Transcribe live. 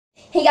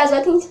Hey guys,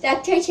 welcome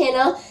back to our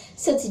channel.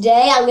 So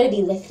today I'm going to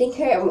be lifting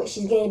her, and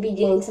she's going to be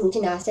doing some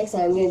gymnastics,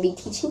 and I'm going to be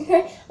teaching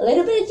her a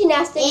little bit of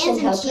gymnastics and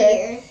help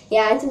her.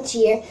 Yeah, and some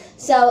cheer.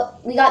 So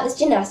we got this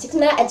gymnastics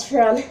mat. It's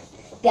from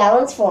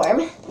Balance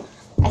Form.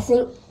 I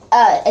think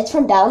it's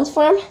from Balance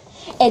Form.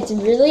 It's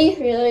really,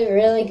 really,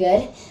 really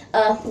good.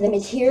 The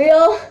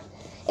material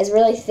is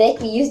really thick.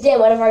 We used it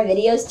in one of our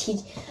videos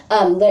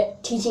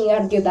teaching you how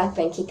to do a back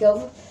bend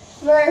kickover,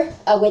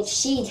 which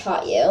she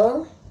taught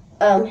you.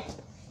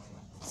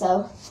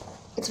 So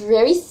it's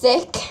very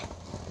thick.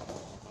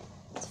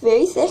 It's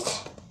very thick.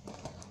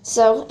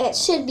 So it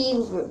should be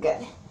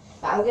good.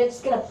 I'm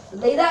just gonna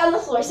lay that on the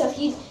floor. So if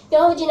you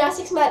don't have a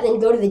gymnastics mat, then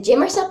go to the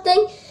gym or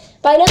something.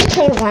 But I know it's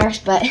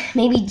coronavirus, but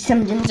maybe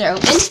some gyms are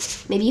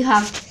open. Maybe you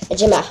have a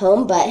gym at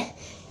home, but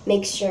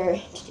make sure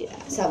to do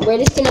that. So we're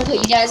just gonna put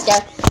you guys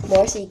down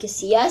more so you can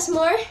see us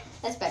more.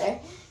 That's better.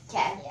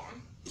 Okay. Yeah.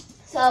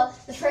 So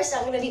the first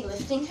I'm gonna be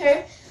lifting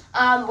her.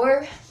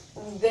 We're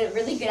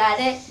really good at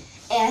it.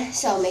 And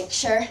so make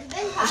sure,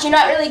 if you're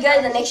not really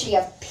good, then make sure you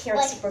have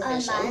parent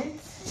supervision.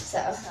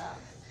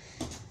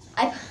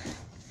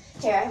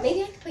 Here,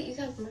 maybe I can put you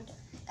guys in.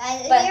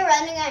 Guys, if you're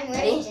running, I'm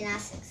wearing a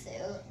gymnastics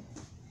suit.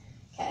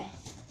 Okay,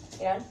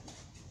 get on.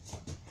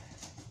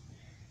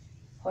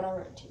 Hold on,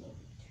 run to me.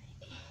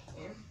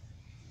 Yeah.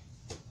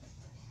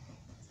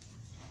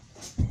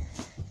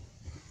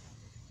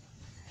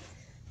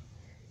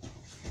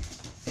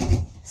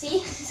 See,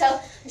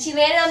 so she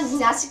landed on the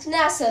gymnastics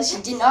mat, so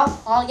she did not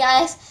fall,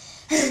 guys.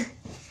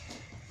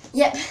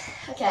 Yep.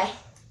 Okay.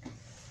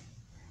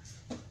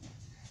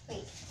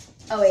 Wait.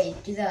 Oh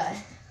wait. Do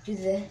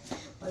the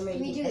one where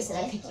you do this and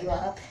I pick you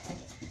up.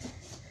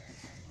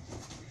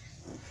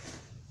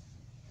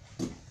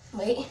 Okay.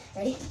 Wait.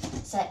 Ready?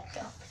 Set.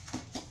 Go.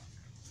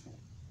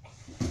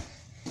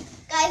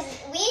 Guys,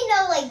 we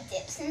know like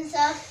dips and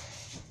stuff.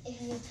 If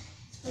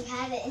we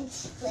had it in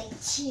like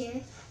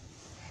cheer.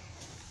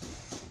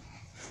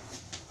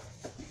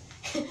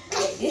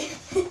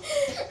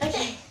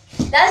 Okay.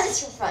 That was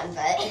just for fun,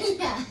 but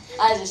yeah.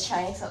 I was just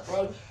trying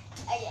something.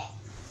 Okay.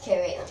 Okay,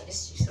 wait, let me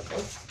just do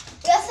something.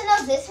 We also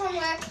know this one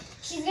where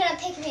she's gonna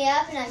pick me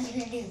up and I'm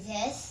gonna do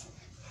this,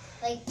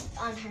 like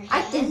on her hands.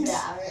 I did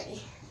that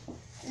already.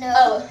 No.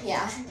 Oh,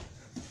 yeah.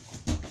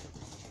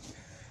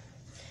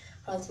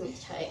 Oh, it's really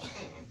tight.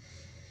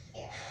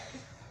 Yeah.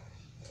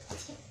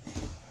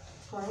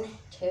 1,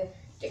 2,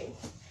 3.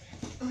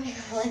 Oh my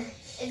god.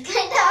 It's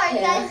kind of hard,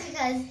 guys,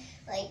 because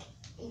like.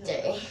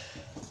 3.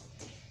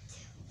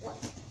 Wait.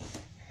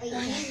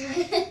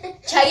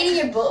 Try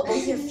getting both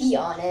your feet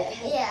on it.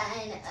 Yeah,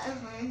 I know.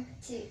 1,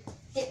 2,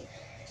 3.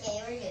 Okay,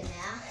 we're good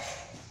now.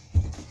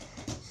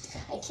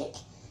 I kick.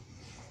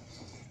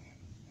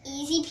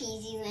 Easy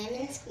peasy,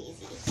 lemon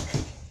squeezy.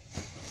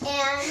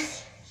 And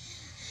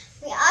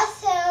we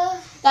also...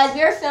 Guys,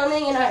 we are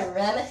filming in our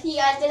room if you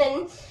guys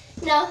didn't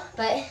know.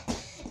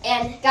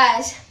 And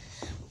guys,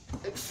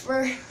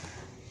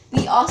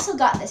 we also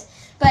got this.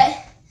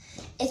 But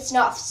it's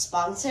not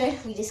sponsored.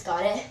 We just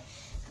got it.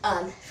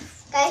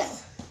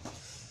 Guys,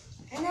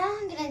 and now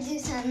I'm gonna do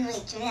some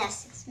like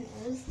gymnastics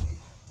moves.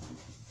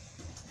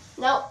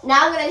 No,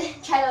 now I'm gonna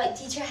try to like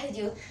teach her how to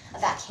do a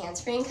back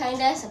handspring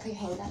kinda. So put your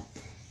hands up.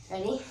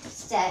 Ready,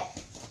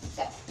 set,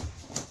 go.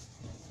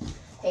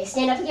 Okay,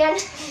 stand up again.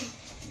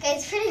 Okay,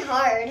 it's pretty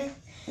hard.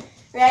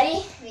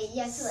 Ready? Wait,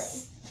 you have to like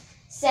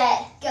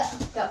set, go.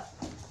 Go.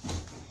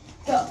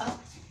 Go up.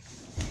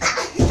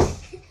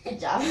 Good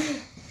job.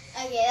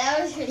 Okay,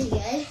 that was pretty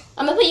good.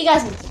 I'm gonna put you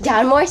guys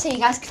down more so you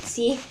guys can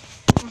see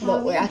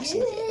what we're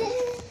actually doing.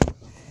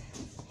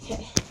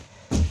 Okay.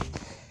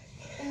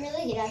 I'm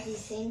really good at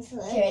these things.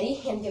 Look. Okay, ready?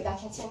 Hand your back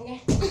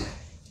handspring again.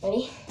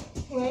 Ready?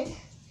 1,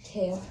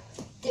 2,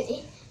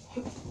 3.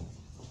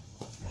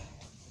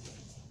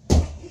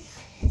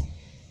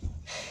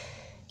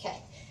 Okay.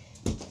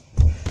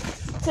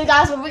 So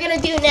guys, what we're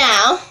gonna do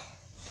now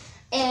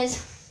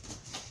is,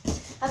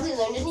 have we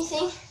learned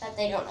anything that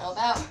they don't know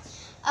about?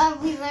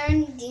 We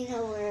learned,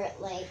 where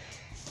like,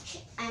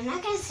 I'm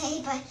not gonna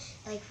say, but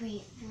like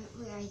we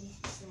are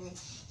used to it.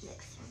 You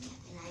look strong up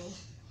and I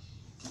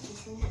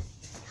just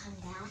come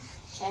down.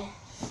 Okay.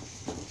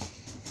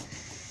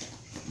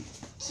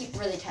 Keep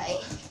really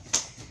tight.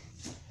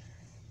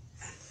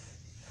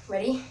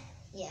 Ready?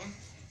 Yeah.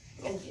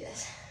 I'm gonna do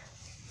this.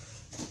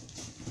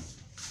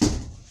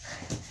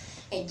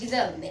 Okay, do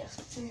the middle.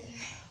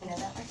 You know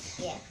that one?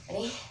 Yeah.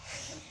 Ready?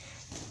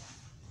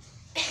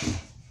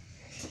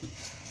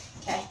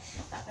 Okay,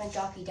 I'm gonna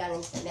drop you down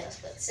into the middle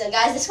split. So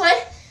guys, this one.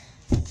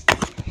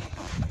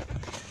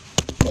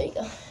 There you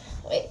go.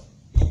 Wait.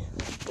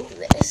 Look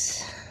at this.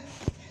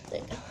 There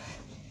you go.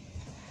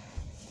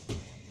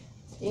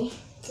 3,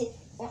 2,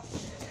 1.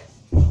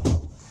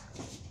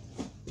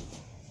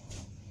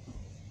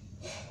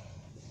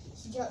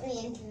 She dropped me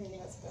into the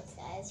middle splits,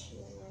 guys. She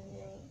was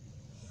wondering.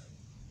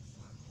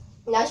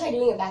 Now try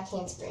doing a back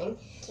handspring.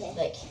 Okay.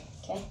 Like,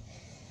 okay.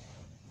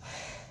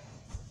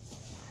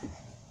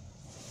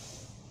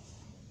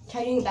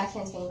 Try doing a back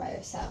handspring by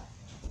yourself.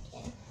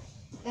 Okay.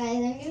 Guys,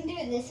 I'm gonna do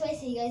it this way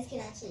so you guys can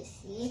actually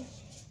see.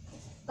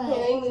 But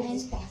let me move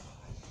this back.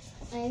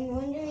 I'm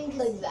wondering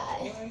Like that.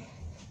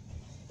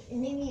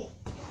 Maybe.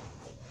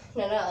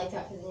 No, not like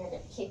that, because then you're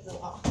going to kick the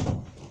wall.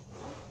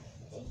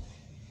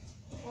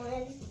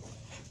 One.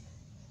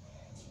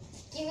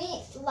 Give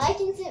me like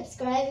and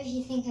subscribe if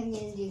you think I'm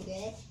gonna do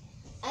good.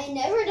 I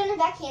never done a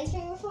back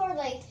handspring before.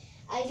 Like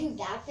I do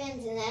back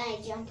bends and then I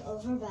jump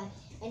over, but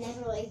I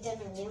never like done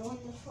a real one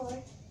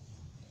before.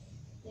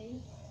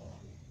 Ready?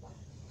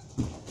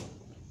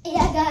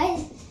 Yeah,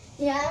 guys.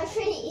 Yeah, I'm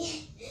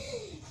pretty.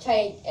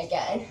 Try it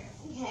again.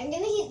 Okay, I'm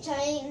gonna keep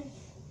trying.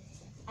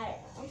 I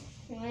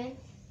don't know. 1,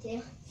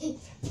 2,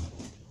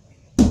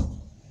 3.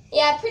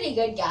 Yeah, pretty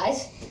good,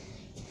 guys.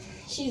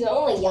 She's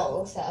only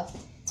young, so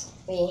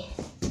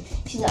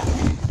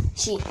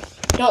she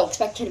don't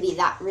expect her to be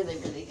that really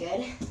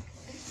good.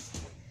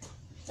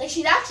 Like,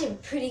 she's actually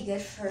pretty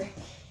good for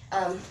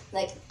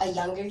like a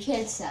younger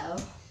kid, so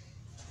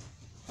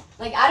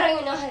like I don't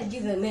even know how to do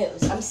the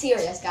moves. I'm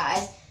serious,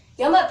 guys.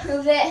 You want to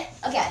prove it?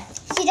 Okay.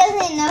 She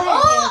doesn't know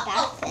how to do a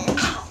back bend.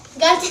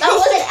 Guys, that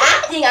wasn't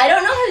acting. I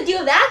don't know how to do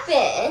a back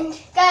bend.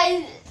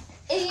 Guys,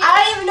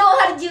 I don't even know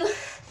how to do.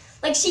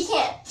 Like, she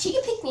can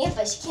pick me up,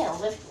 but she can't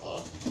lift me.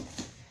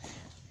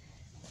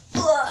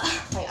 Ugh.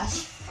 Oh my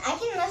gosh. I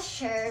can lift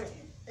her,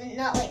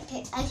 not like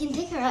I can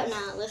pick her up,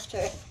 not lift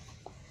her.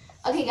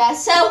 Okay,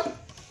 guys. So,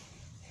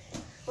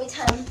 what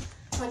time?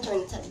 I'm gonna turn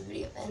the time of the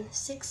video then.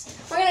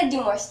 6. We're gonna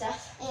do more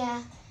stuff.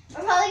 Yeah,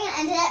 we're probably gonna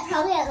end it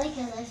at like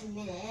 11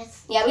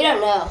 minutes. Yeah, we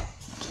don't know.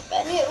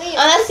 But Wait,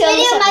 this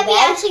video might be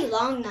actually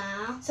long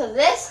now. So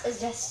this is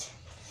just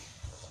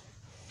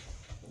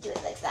do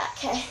it like that.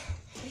 Okay.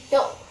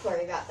 Don't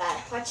worry about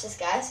that. Watch this,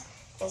 guys.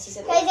 And see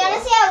something Guys, you cool.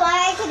 wanna see how long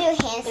I can do And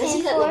see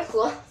handstand something for?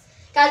 cool.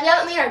 Guys, we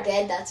haven't made our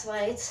bed. That's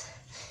why it's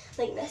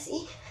like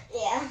messy.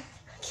 Yeah.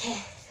 Okay.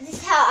 This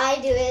is how I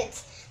do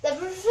it. The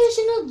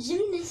professional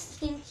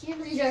gymnast and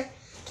cheerleader.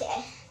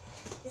 Okay.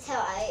 This is how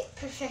I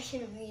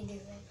professionally do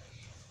it.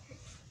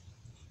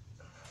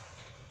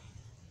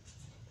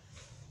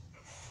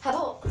 How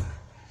about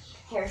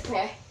here?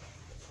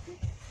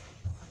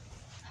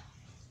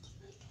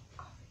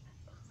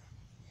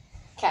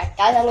 Okay,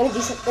 guys, I'm gonna do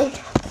something.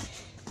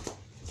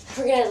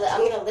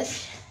 I'm gonna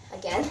lift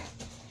again.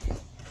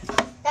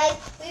 Guys,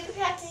 we've been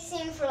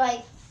practicing for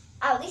like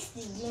at least a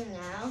year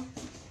now.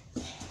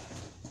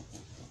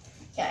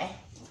 Okay.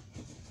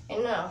 I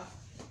know.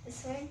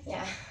 This way?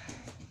 Yeah.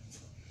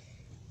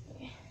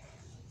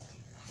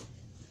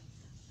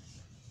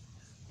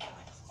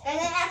 And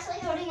I'm actually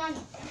holding on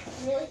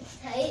really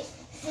tight.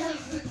 So,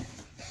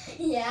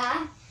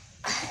 yeah.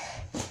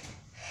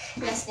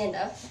 Now stand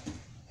up.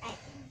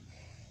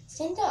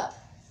 Stand up.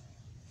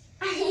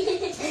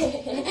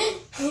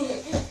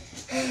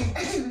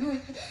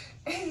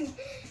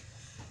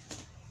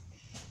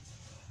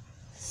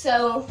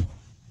 So,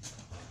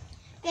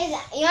 Guys,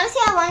 you want to see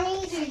how long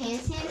we can do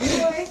handstands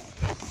for?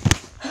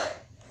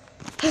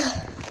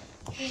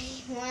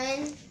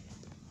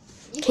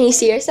 1. can you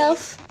see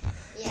yourself?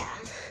 Yeah.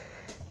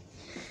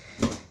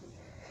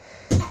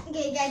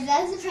 Okay, guys,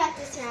 that's the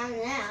practice round.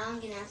 Now I'm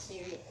gonna actually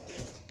read it.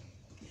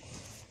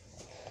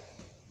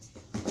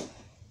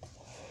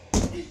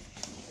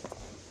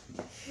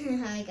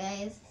 Hi,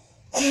 guys.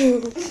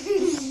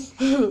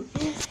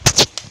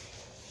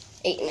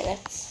 8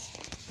 minutes.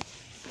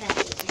 That's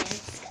 8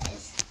 minutes,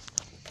 guys.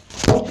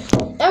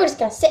 Now we're just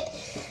gonna sit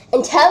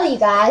and tell you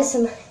guys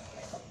some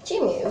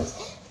cheer moves.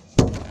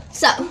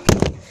 So,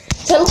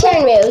 some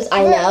cheer moves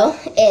I know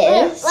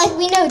is Like,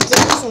 we know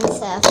jumps and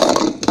stuff.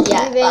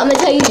 yeah. But I'm gonna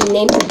tell you the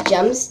names of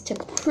jumps to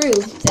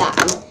prove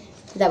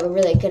that we're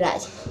really good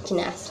at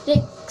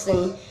gymnastics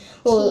and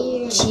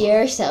we'll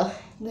cheer. So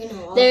We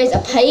know all. there's a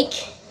pike.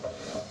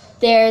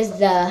 There's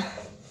the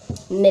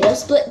middle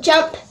split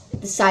jump,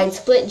 the side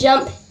split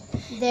jump,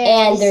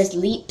 and there's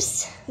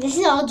leaps. This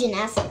is all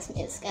gymnastics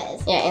moves,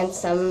 guys. Yeah, and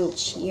some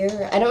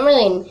cheer.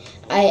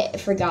 I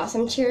forgot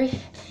some cheer.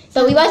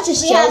 But we watched a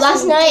show have last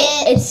some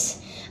night. bits.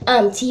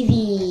 It's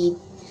TV.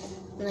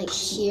 Like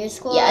cheer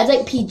squad. Yeah, it's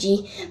like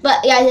PG.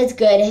 But yeah, it's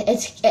good.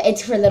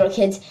 It's for little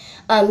kids.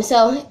 It's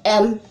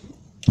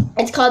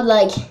called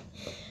like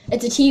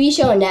it's a TV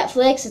show on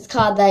Netflix. It's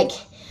called like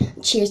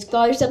Cheer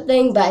Squad or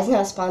something, but it's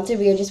not sponsored.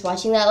 We were just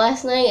watching that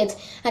last night. It's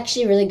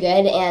actually really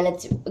good, and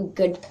it's a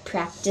good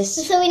practice.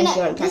 So we if know you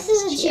want to this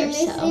practice is a cheer move.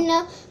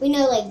 so. We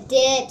know like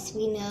dips.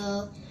 We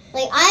know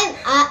like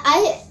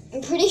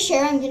I'm pretty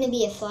sure I'm gonna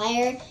be a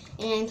flyer,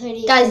 and I'm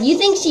pretty. Guys, you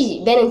think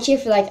she's been in cheer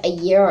for like a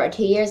year or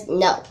 2 years?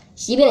 No,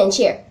 she's been in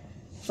cheer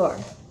for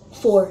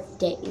 4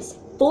 days.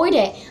 4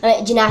 days.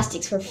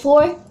 Gymnastics for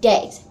 4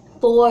 days.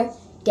 4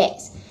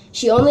 days.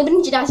 She only been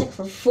in gymnastics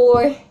for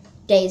 4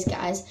 days,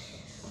 guys.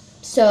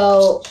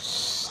 So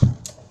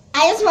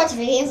I just watch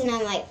videos and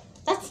I'm like,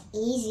 that's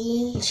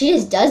easy. she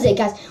just does it,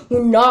 guys.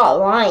 We're not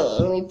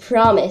lying. We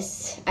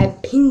promise. I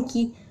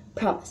pinky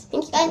promise.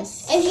 Pinky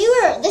promise. Guys,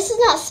 this is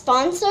not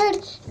sponsored,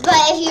 but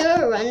if you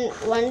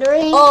were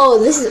wondering, Oh,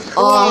 this is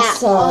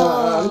awesome.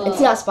 Oh. It's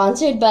not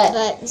sponsored,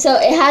 but so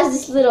it has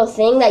this little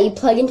thing that you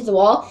plug into the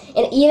wall,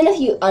 and even if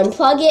you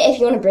unplug it, if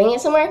you want to bring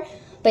it somewhere,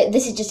 but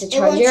this is just a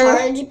charger. It won't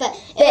charge, but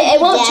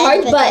it won't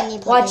charge, then you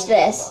but plug watch it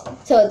this.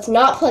 So it's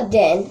not plugged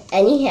in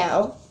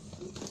anyhow.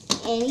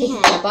 Take the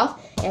Anyhow. cap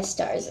off. It has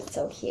stars. It's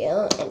so cute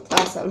and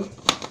awesome.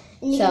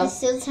 And you can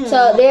still turn it So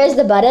on. there's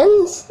the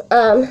buttons.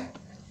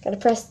 Gotta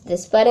press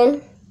this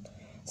button.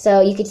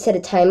 So you could set a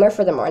timer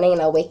for the morning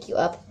and I'll wake you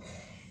up.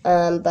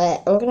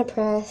 But I'm gonna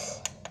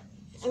press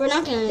We're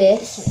not gonna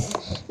this.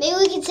 Maybe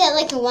we could set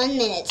like a 1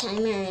 minute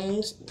timer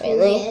and prove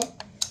Really? it.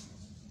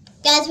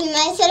 Guys, we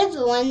might set up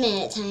a 1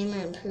 minute timer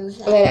and prove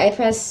that. And then I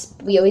press,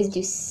 we always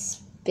do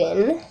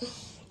spin.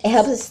 It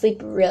helps us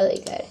sleep really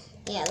good.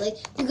 Yeah, like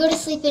we go to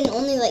sleep in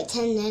only like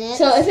 10 minutes.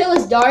 So if it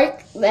was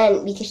dark,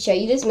 then we could show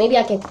you this. Maybe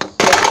I can make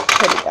it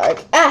pretty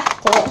dark. Dang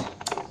it.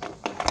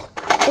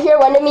 If you're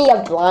wondering me, you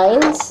have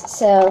blinds.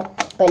 So,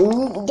 but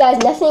guys,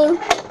 nothing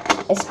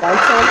is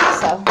sponsored.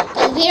 So,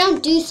 Like, we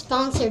don't do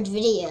sponsored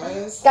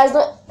videos. guys,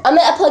 look, I'm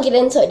gonna plug it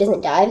in so it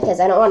doesn't die because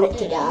I don't want it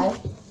to die.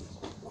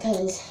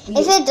 Because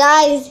If it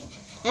dies,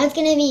 that's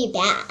gonna be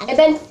bad. I've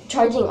been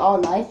charging all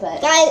night,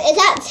 but Guys, it's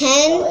at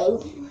 10.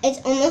 going.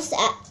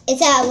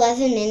 It's at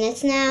 11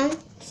 minutes now.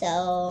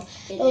 So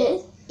It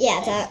is. yeah,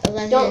 it's at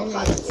 11 Don't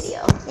pause minutes. the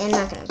video. I'm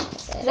not gonna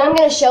pause it. I'm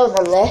gonna show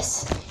them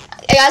this.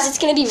 Hey guys, it's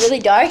gonna be really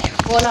dark.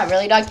 Well, not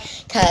really dark,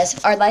 cause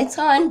our lights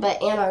on,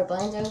 and our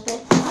blinds are open.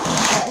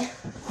 But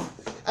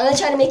I'm gonna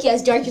try to make it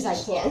as dark as I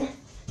can.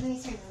 Let me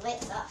turn the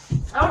lights off.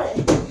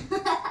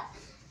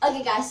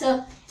 Okay, guys,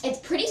 so it's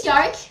pretty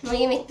dark. Let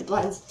me make the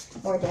blinds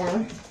more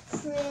down.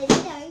 Pretty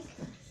dark.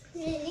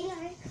 Pretty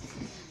dark.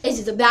 This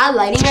is a bad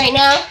lighting right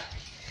now.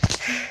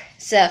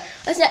 So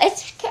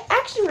it's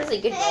actually really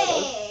good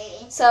lighting.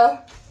 Hey. So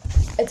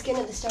it's good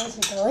that the stars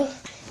are going.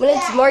 When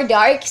it's more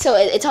dark, so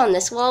it's on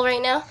this wall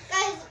right now.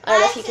 Guys, I don't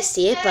know if you can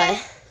see it, but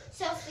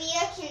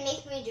Sophia can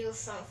make me do a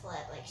front flip.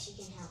 Like, she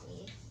can help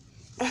me.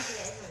 If you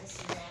guys want to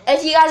see that.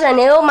 if you guys are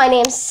new, my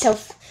name's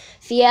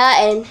Sophia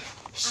and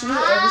she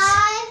is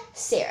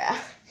Sarah.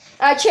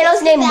 Our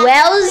channel's named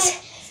Wells.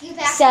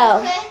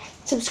 So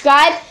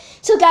subscribe.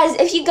 So guys,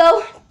 if you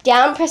go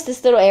down, press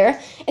this little arrow.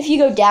 If you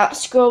go down,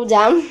 scroll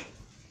down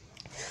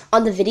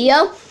on the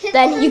video,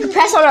 then you can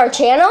press on our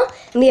channel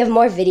and we have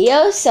more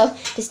videos. So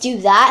just do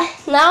that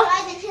now.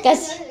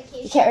 Guys,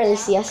 you can't really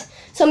see us.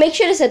 So make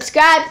sure to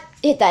subscribe,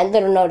 hit that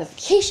little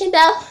notification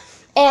bell,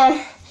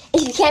 and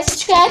if you can't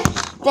subscribe,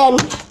 then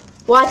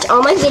watch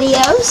all my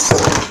videos.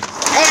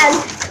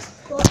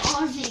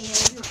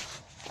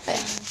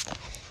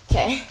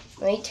 Okay,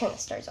 let me turn the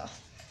stars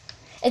off.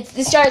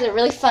 The stars are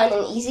really fun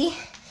and easy.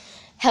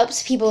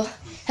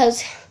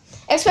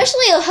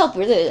 Especially it'll help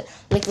really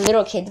like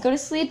little kids go to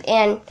sleep,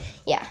 and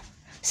yeah.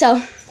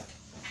 So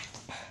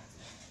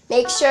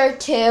make sure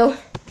to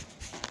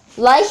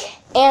like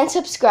and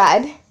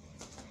subscribe.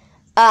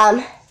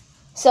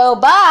 So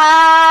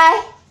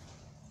bye.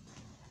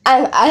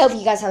 I hope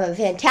you guys have a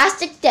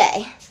fantastic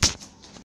day.